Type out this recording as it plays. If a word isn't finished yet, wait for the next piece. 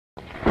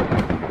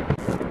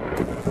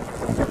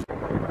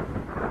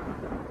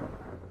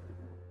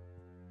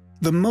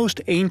The most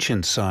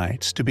ancient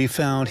sites to be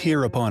found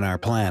here upon our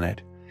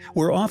planet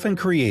were often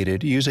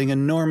created using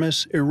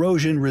enormous,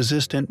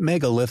 erosion-resistant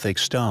megalithic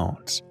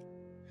stones.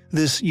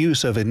 This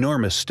use of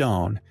enormous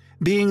stone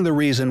being the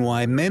reason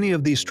why many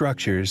of these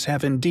structures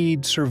have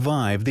indeed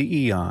survived the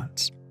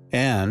eons.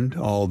 And,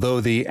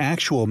 although the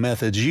actual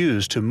methods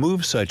used to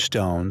move such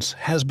stones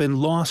has been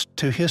lost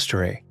to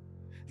history,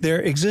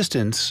 their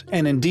existence,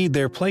 and indeed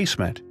their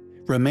placement,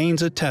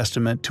 remains a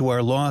testament to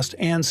our lost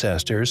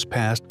ancestors'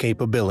 past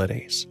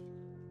capabilities.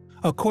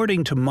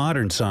 According to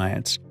modern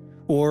science,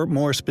 or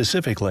more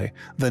specifically,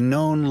 the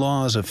known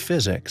laws of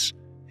physics,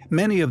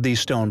 many of these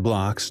stone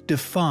blocks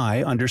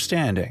defy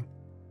understanding.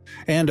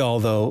 And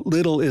although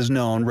little is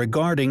known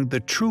regarding the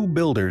true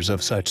builders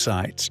of such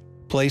sites,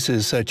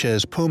 places such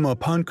as Puma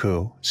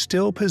Punku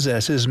still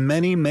possesses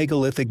many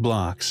megalithic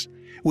blocks,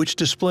 which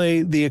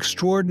display the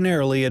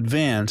extraordinarily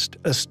advanced,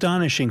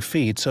 astonishing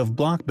feats of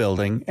block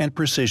building and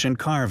precision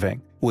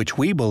carving, which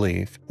we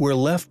believe were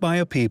left by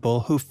a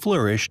people who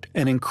flourished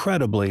an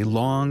incredibly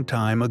long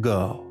time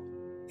ago.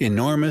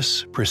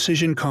 Enormous,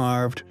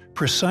 precision-carved,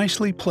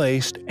 precisely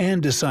placed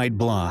andesite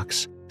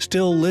blocks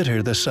still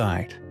litter the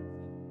site.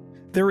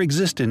 Their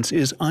existence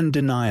is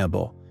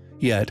undeniable,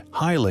 yet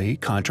highly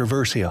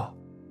controversial.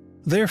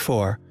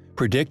 Therefore,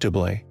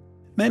 predictably,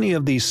 many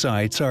of these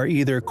sites are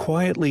either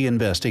quietly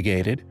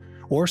investigated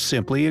or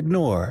simply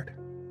ignored,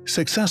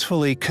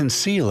 successfully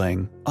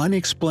concealing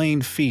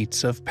unexplained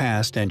feats of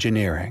past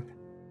engineering.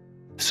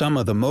 Some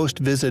of the most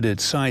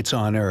visited sites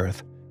on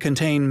Earth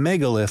contain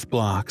megalith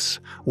blocks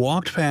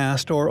walked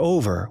past or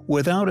over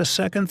without a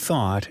second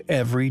thought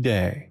every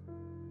day.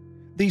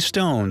 These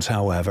stones,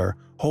 however,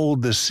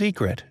 hold the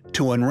secret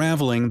to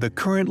unraveling the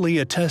currently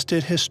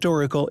attested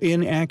historical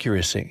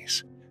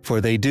inaccuracies, for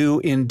they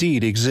do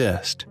indeed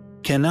exist,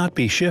 cannot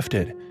be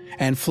shifted,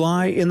 and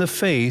fly in the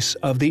face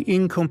of the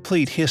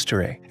incomplete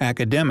history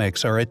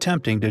academics are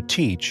attempting to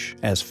teach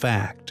as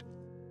fact.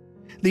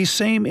 These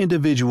same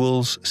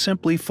individuals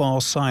simply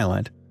fall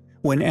silent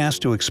when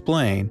asked to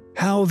explain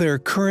how their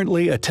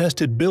currently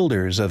attested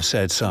builders of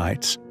said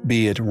sites,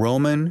 be it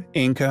Roman,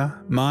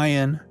 Inca,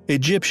 Mayan,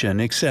 Egyptian,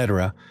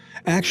 etc.,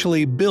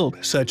 actually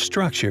built such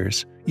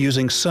structures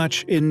using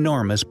such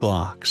enormous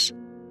blocks.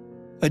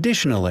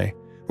 Additionally,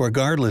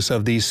 regardless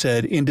of these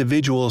said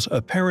individuals'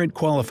 apparent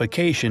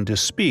qualification to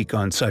speak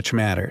on such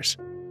matters,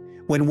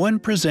 when one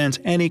presents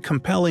any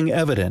compelling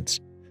evidence,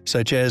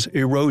 such as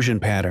erosion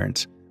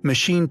patterns,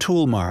 machine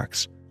tool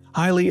marks,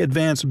 highly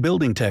advanced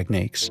building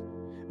techniques,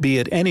 be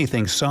it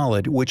anything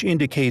solid which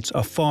indicates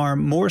a far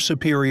more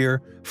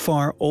superior,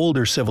 far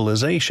older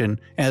civilization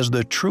as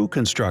the true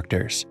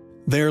constructors,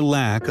 their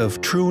lack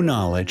of true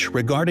knowledge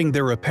regarding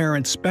their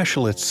apparent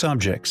specialist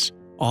subjects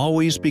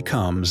always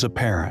becomes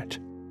apparent.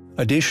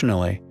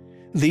 Additionally,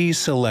 these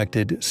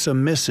selected,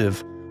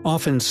 submissive,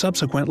 often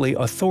subsequently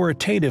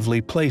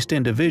authoritatively placed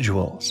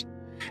individuals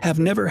have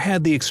never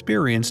had the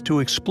experience to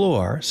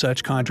explore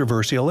such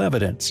controversial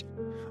evidence,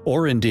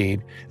 or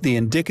indeed the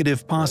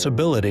indicative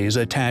possibilities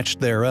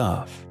attached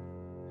thereof.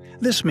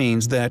 This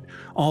means that,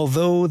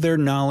 although their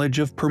knowledge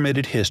of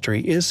permitted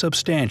history is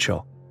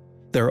substantial,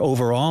 their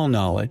overall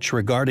knowledge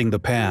regarding the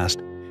past,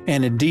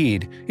 and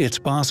indeed its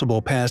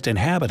possible past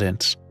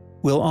inhabitants,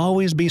 will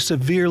always be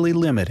severely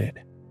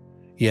limited.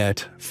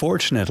 Yet,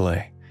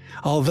 fortunately,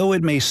 although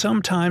it may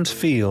sometimes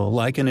feel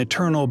like an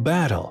eternal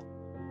battle,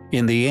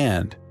 in the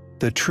end,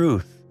 the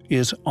truth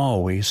is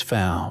always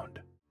found.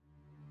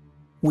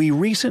 We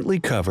recently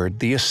covered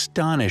the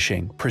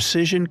astonishing,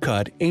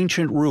 precision-cut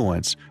ancient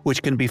ruins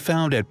which can be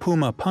found at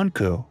Puma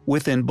Punku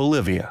within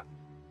Bolivia,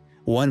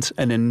 once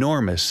an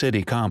enormous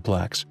city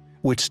complex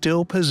which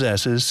still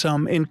possesses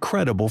some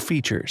incredible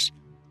features.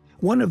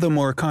 One of the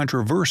more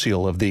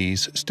controversial of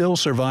these still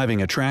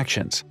surviving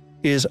attractions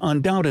is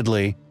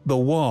undoubtedly the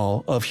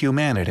Wall of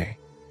Humanity.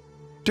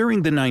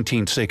 During the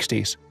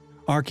 1960s,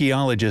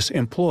 archaeologists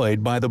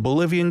employed by the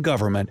Bolivian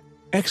government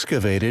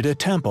excavated a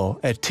temple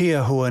at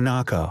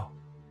Tiahuanaco.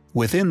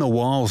 Within the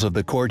walls of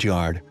the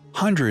courtyard,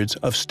 hundreds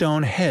of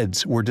stone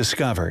heads were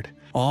discovered,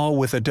 all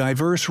with a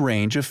diverse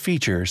range of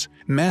features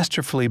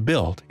masterfully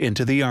built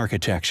into the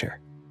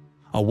architecture.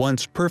 A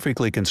once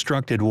perfectly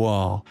constructed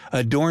wall,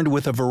 adorned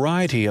with a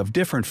variety of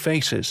different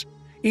faces,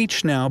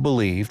 each now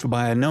believed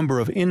by a number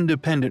of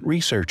independent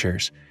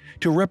researchers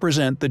to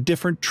represent the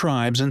different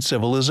tribes and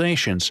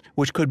civilizations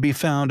which could be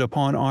found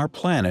upon our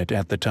planet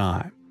at the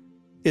time.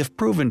 If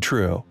proven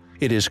true,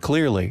 it is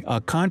clearly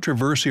a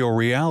controversial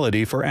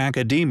reality for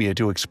academia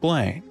to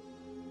explain.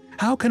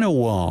 How can a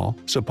wall,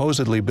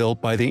 supposedly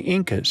built by the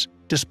Incas,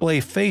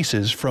 display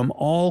faces from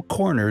all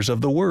corners of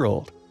the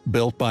world,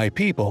 built by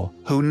people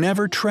who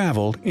never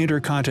traveled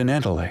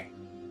intercontinentally?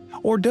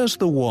 Or does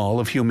the Wall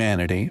of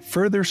Humanity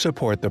further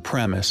support the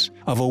premise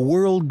of a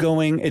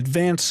world-going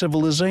advanced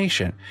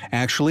civilization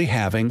actually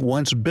having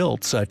once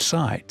built such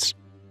sites?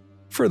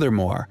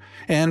 Furthermore,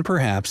 and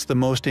perhaps the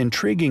most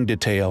intriguing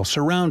detail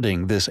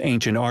surrounding this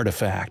ancient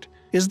artifact,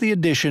 is the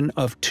addition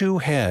of two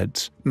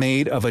heads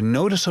made of a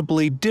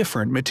noticeably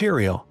different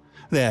material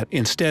that,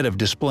 instead of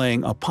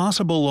displaying a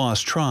possible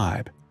lost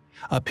tribe,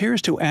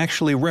 appears to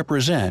actually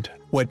represent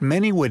what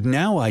many would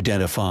now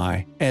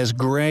identify as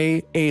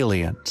gray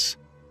aliens.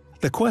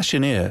 The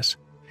question is,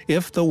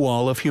 if the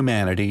Wall of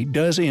Humanity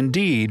does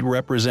indeed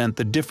represent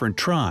the different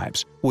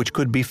tribes which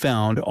could be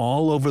found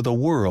all over the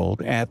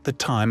world at the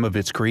time of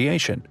its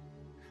creation,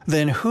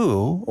 then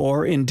who,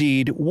 or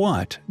indeed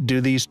what,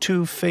 do these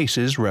two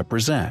faces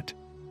represent?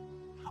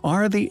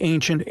 Are the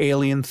ancient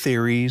alien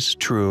theories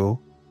true?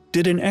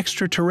 Did an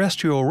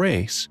extraterrestrial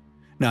race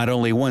not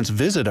only once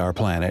visit our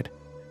planet,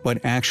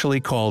 but actually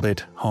called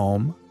it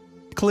home?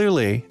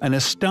 Clearly, an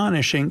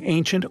astonishing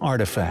ancient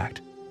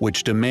artifact,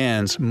 which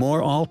demands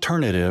more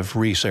alternative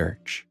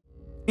research.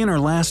 In our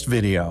last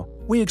video,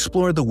 we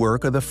explored the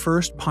work of the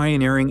first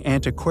pioneering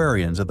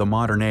antiquarians of the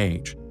modern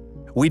age.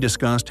 We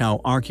discussed how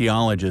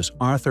archaeologists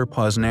Arthur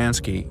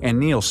Poznansky and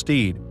Neil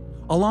Steed,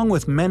 along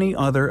with many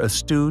other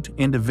astute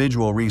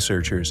individual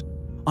researchers,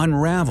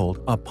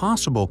 unraveled a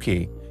possible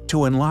key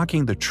to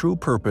unlocking the true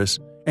purpose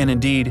and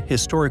indeed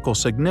historical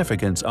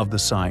significance of the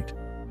site.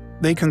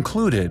 They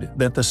concluded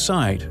that the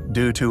site,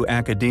 due to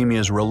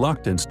academia's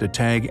reluctance to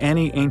tag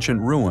any ancient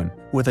ruin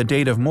with a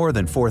date of more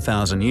than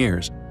 4,000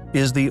 years,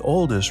 is the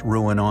oldest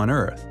ruin on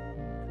Earth.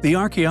 The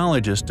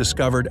archaeologists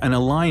discovered an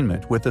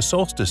alignment with the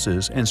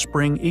solstices and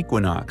spring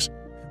equinox,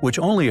 which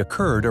only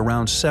occurred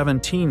around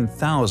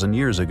 17,000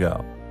 years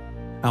ago.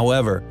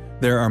 However,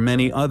 there are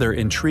many other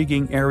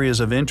intriguing areas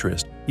of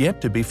interest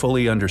yet to be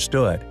fully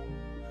understood.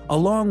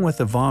 Along with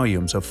the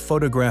volumes of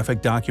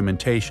photographic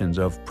documentations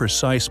of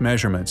precise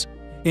measurements,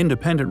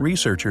 independent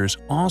researchers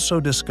also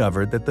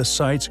discovered that the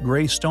site's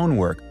gray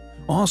stonework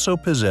also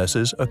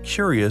possesses a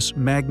curious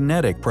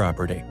magnetic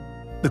property.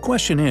 The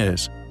question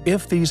is,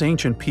 if these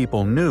ancient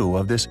people knew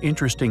of this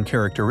interesting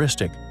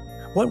characteristic,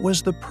 what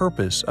was the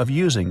purpose of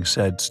using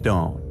said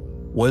stone?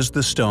 Was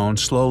the stone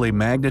slowly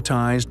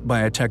magnetized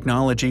by a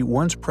technology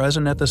once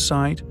present at the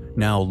site,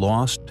 now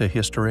lost to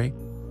history?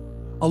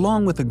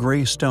 Along with the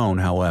gray stone,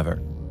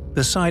 however,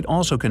 the site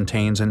also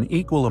contains an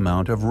equal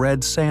amount of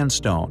red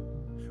sandstone,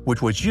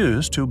 which was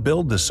used to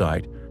build the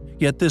site,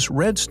 yet this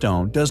red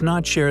stone does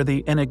not share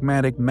the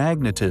enigmatic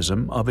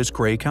magnetism of its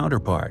gray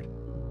counterpart.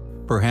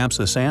 Perhaps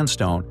the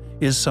sandstone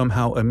is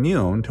somehow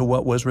immune to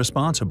what was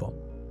responsible.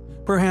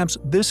 Perhaps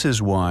this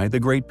is why the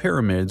Great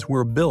Pyramids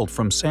were built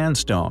from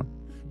sandstone,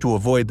 to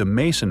avoid the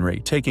masonry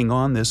taking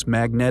on this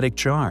magnetic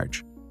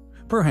charge.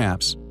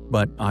 Perhaps,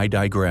 but I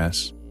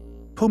digress.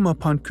 Puma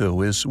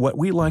Punku is what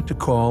we like to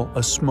call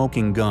a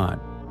smoking gun,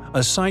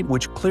 a site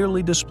which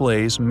clearly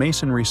displays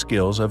masonry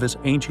skills of its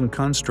ancient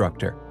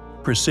constructor,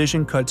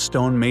 precision-cut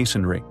stone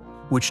masonry,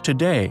 which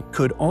today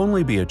could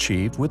only be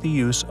achieved with the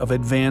use of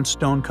advanced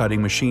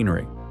stone-cutting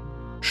machinery.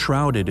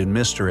 Shrouded in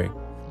mystery,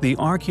 the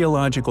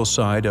archaeological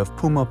side of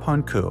Puma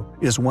Punku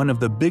is one of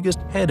the biggest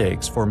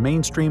headaches for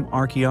mainstream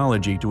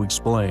archaeology to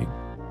explain.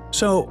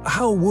 So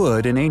how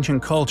would an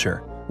ancient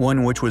culture,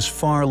 one which was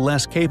far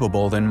less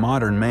capable than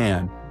modern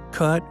man,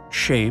 cut,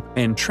 shape,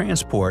 and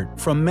transport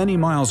from many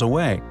miles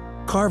away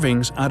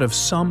carvings out of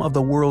some of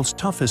the world's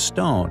toughest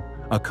stone,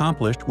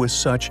 accomplished with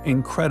such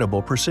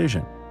incredible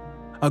precision?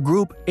 A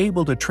group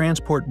able to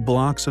transport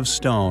blocks of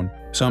stone,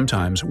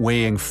 sometimes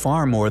weighing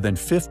far more than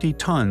 50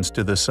 tons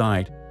to the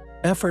site,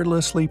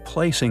 effortlessly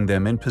placing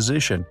them in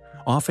position,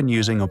 often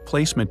using a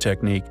placement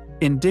technique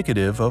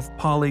indicative of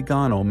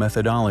polygonal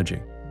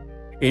methodology.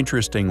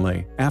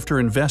 Interestingly, after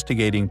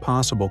investigating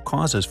possible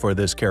causes for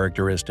this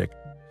characteristic,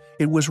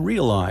 it was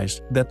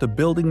realized that the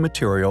building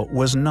material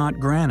was not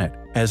granite,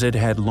 as it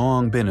had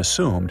long been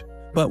assumed,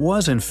 but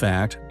was in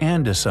fact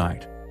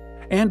andesite.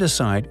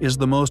 Andesite is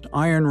the most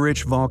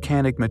iron-rich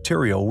volcanic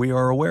material we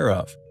are aware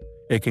of.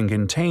 It can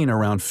contain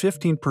around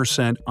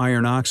 15%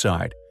 iron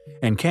oxide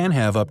and can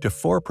have up to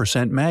 4%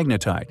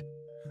 magnetite.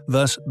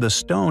 Thus, the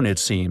stone, it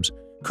seems,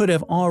 could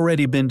have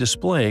already been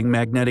displaying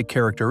magnetic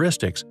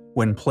characteristics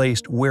when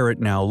placed where it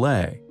now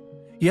lay.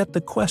 Yet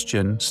the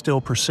question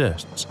still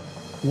persists.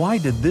 Why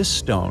did this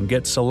stone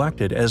get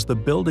selected as the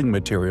building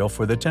material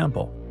for the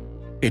temple?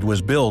 It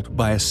was built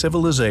by a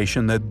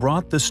civilization that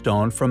brought the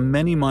stone from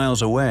many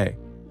miles away,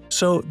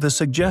 so the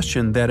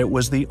suggestion that it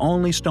was the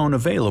only stone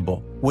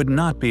available would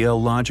not be a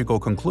logical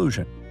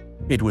conclusion.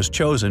 It was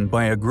chosen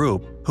by a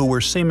group who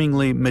were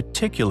seemingly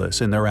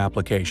meticulous in their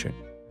application.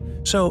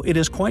 So it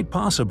is quite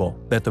possible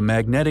that the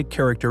magnetic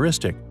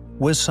characteristic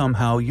was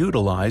somehow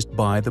utilized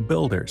by the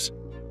builders.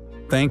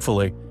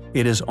 Thankfully,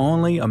 it is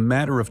only a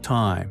matter of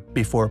time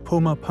before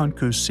Puma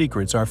Punku's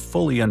secrets are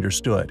fully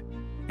understood,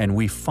 and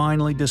we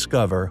finally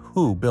discover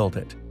who built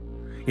it.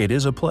 It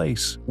is a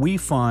place we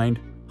find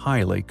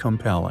highly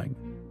compelling.